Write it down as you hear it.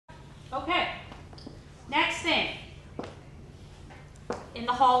Okay, next thing in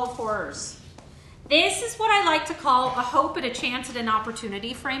the Hall of Horrors. This is what I like to call a hope and a chance and an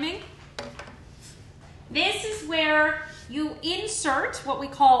opportunity framing. This is where you insert what we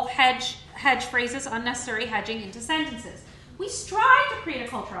call hedge phrases, unnecessary hedging, into sentences. We strive to create a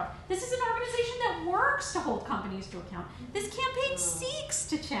culture of. This is an organization that works to hold companies to account. This campaign seeks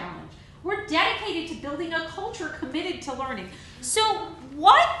to challenge. We're dedicated to building a culture committed to learning. So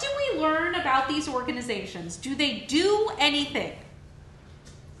what do we learn about these organizations? Do they do anything?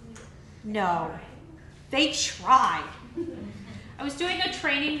 No. They try. I was doing a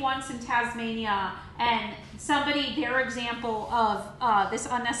training once in Tasmania, and their example of this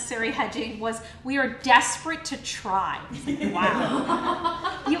unnecessary hedging was, we are desperate to try. Like,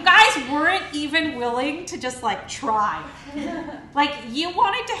 wow. You guys weren't even willing to just like try. Like, you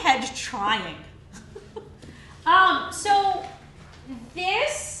wanted to hedge trying. So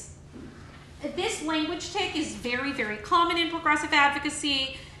this language tick is very, very common in progressive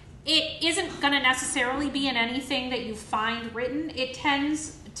advocacy. It isn't going to necessarily be in anything that you find written. It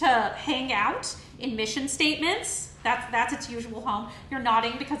tends to hang out in mission statements. That's its usual home. You're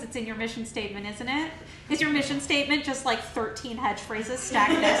nodding because it's in your mission statement, isn't it? Is your mission statement just like 13 hedge phrases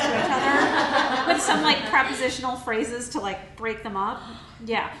stacked next to each other with some like prepositional phrases to like break them up?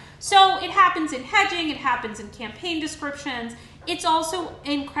 Yeah. So it happens in hedging. It happens in campaign descriptions. It's also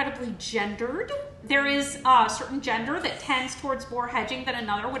incredibly gendered. There is a certain gender that tends towards more hedging than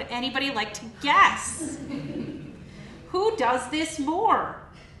another. Would anybody like to guess? Who does this more?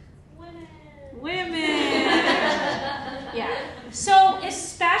 Women. Yeah. So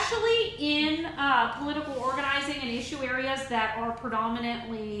especially in political organizing and issue areas that are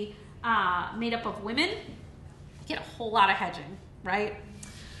predominantly made up of women, you get a whole lot of hedging, right?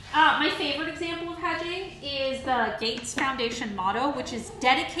 My favorite example of hedging is the Gates Foundation motto, which is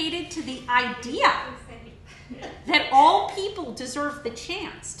dedicated to the idea that all people deserve the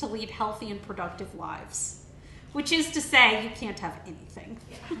chance to lead healthy and productive lives, which is to say, you can't have anything.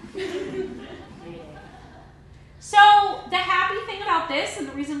 So the happy thing about this, and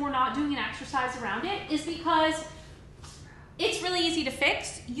the reason we're not doing an exercise around it, is because it's really easy to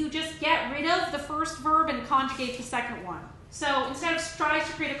fix. You just get rid of the first verb and conjugate the second one. So instead of strives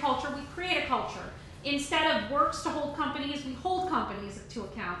to create a culture, we create a culture. Instead of works to hold companies, we hold companies to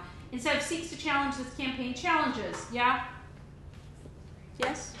account. Instead of seeks to challenge, this campaign challenges. Yeah?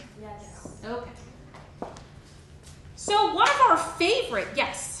 Yes? Yes. Okay. So one of our favorite,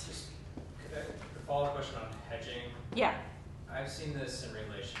 yes? Just a follow-up question on hedging. Yeah. I've seen this in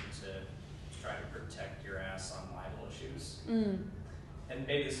relation to trying to protect your ass on libel issues. And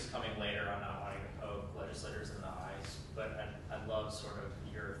maybe this is coming later on not wanting to poke legislators in the eyes, but I'd love sort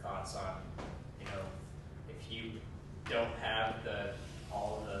of your thoughts on, if you don't have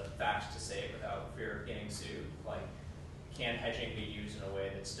all of the facts to say it without fear of getting sued, like, can hedging be used in a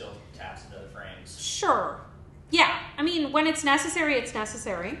way that still taps into the frames? Sure. Yeah. I mean, when it's necessary, it's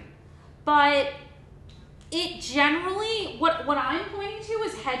necessary. But it generally, what I'm pointing to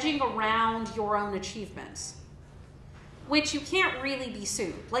is hedging around your own achievements, which you can't really be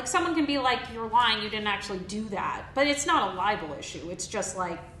sued. Like, someone can be like, you're lying, you didn't actually do that. But it's not a libel issue. It's just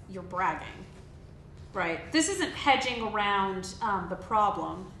like, you're bragging, right? This isn't hedging around the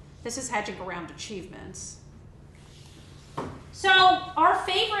problem. This is hedging around achievements. So our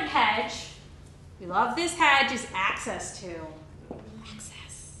favorite hedge, we love this hedge, is access to.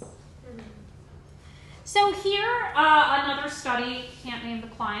 Access. So here, another study, can't name the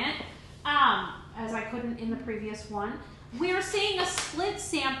client, as I couldn't in the previous one. We're seeing a split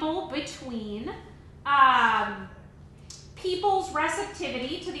sample between people's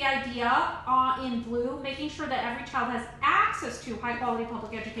receptivity to the idea in blue, making sure that every child has access to high-quality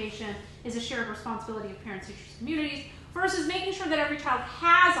public education is a shared responsibility of parents, teachers, communities, versus making sure that every child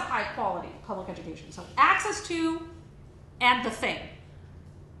has a high-quality public education. So access to and the thing.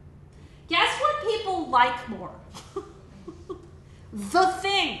 Guess what people like more? The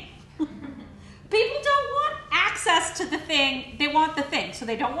thing. People don't want access to the thing, they want the thing. So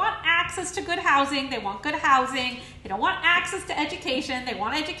they don't want access to good housing, they want good housing. They don't want access to education, they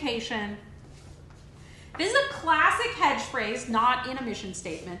want education. This is a classic hedge phrase, not in a mission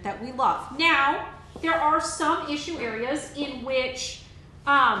statement, that we love. Now, there are some issue areas in which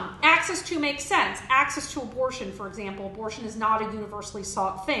access to makes sense. Access to abortion, for example. Abortion is not a universally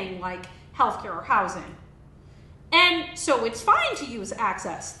sought thing like healthcare or housing. And so it's fine to use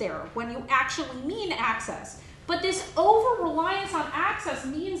access there when you actually mean access. But this over-reliance on access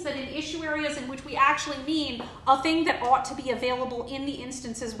means that in issue areas in which we actually mean a thing that ought to be available in the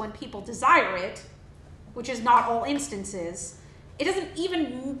instances when people desire it, which is not all instances, it doesn't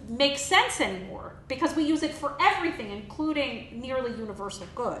even make sense anymore because we use it for everything, including nearly universal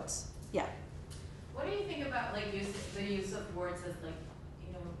goods. Yeah. What do you think about like the use of words as like,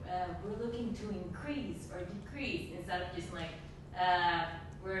 you know, we're looking to increase or decrease instead of just like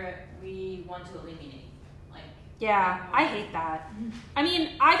we want to eliminate? Like. Yeah, I hate that. I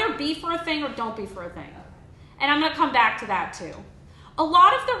mean, either be for a thing or don't be for a thing. And I'm going to come back to that too. A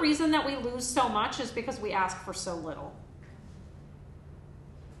lot of the reason that we lose so much is because we ask for so little.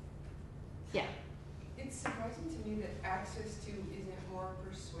 Yeah. It's surprising to me that access to isn't more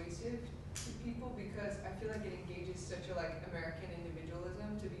persuasive to people, because I feel like it engages such a like American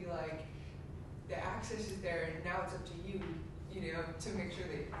individualism to be like, the access is there and now it's up to you, you know, to make sure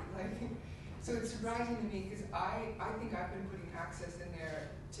that like, so it's surprising to me because I think I've been putting access in there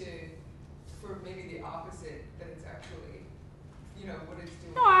for maybe the opposite, that it's actually, you know, what it's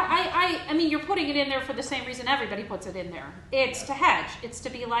doing. No, I mean, you're putting it in there for the same reason everybody puts it in there. It's to hedge. It's to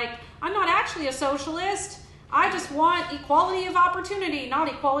be like, I'm not actually a socialist. I just want equality of opportunity, not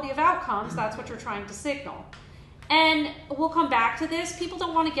equality of outcomes. That's what you're trying to signal. And we'll come back to this. People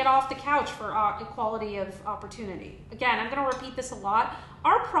don't want to get off the couch for equality of opportunity. Again, I'm going to repeat this a lot.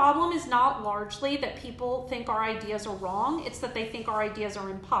 Our problem is not largely that people think our ideas are wrong. It's that they think our ideas are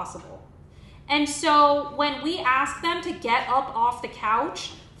impossible. And so when we ask them to get up off the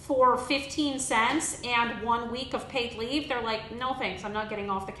couch for 15 cents and 1 week of paid leave, they're like, no thanks, I'm not getting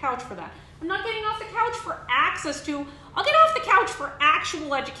off the couch for that. I'm not getting off the couch for access to, I'll get off the couch for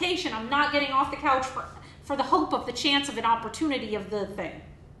actual education. I'm not getting off the couch for the hope of the chance of an opportunity of the thing.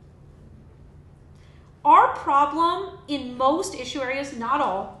 Our problem in most issue areas, not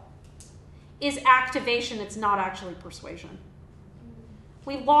all, is activation. It's not actually persuasion.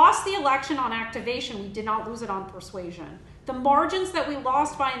 We lost the election on activation. We did not lose it on persuasion. The margins that we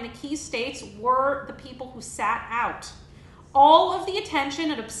lost by in the key states were the people who sat out. All of the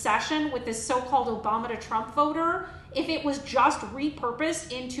attention and obsession with this so-called Obama to Trump voter, if it was just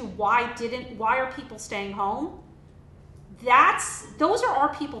repurposed into why are people staying home, those are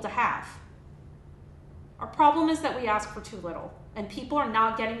our people to have. Our problem is that we ask for too little, and people are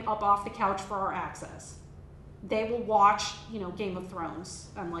not getting up off the couch for our access. They will watch, you know, Game of Thrones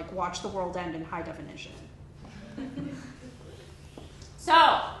and like watch the world end in high definition.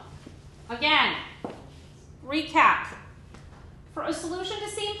 So, again, recap. For a solution to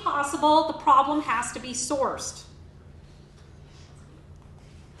seem possible, the problem has to be sourced.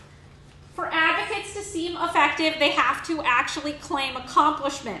 For advocates to seem effective, they have to actually claim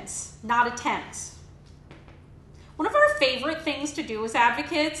accomplishments, not attempts. One of our favorite things to do as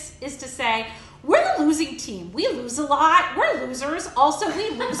advocates is to say, we're the losing team. We lose a lot. We're losers. Also, we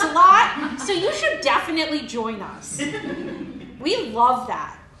lose a lot. So you should definitely join us. We love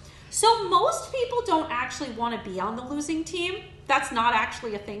that. So most people don't actually want to be on the losing team. That's not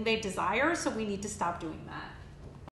actually a thing they desire, so we need to stop doing that.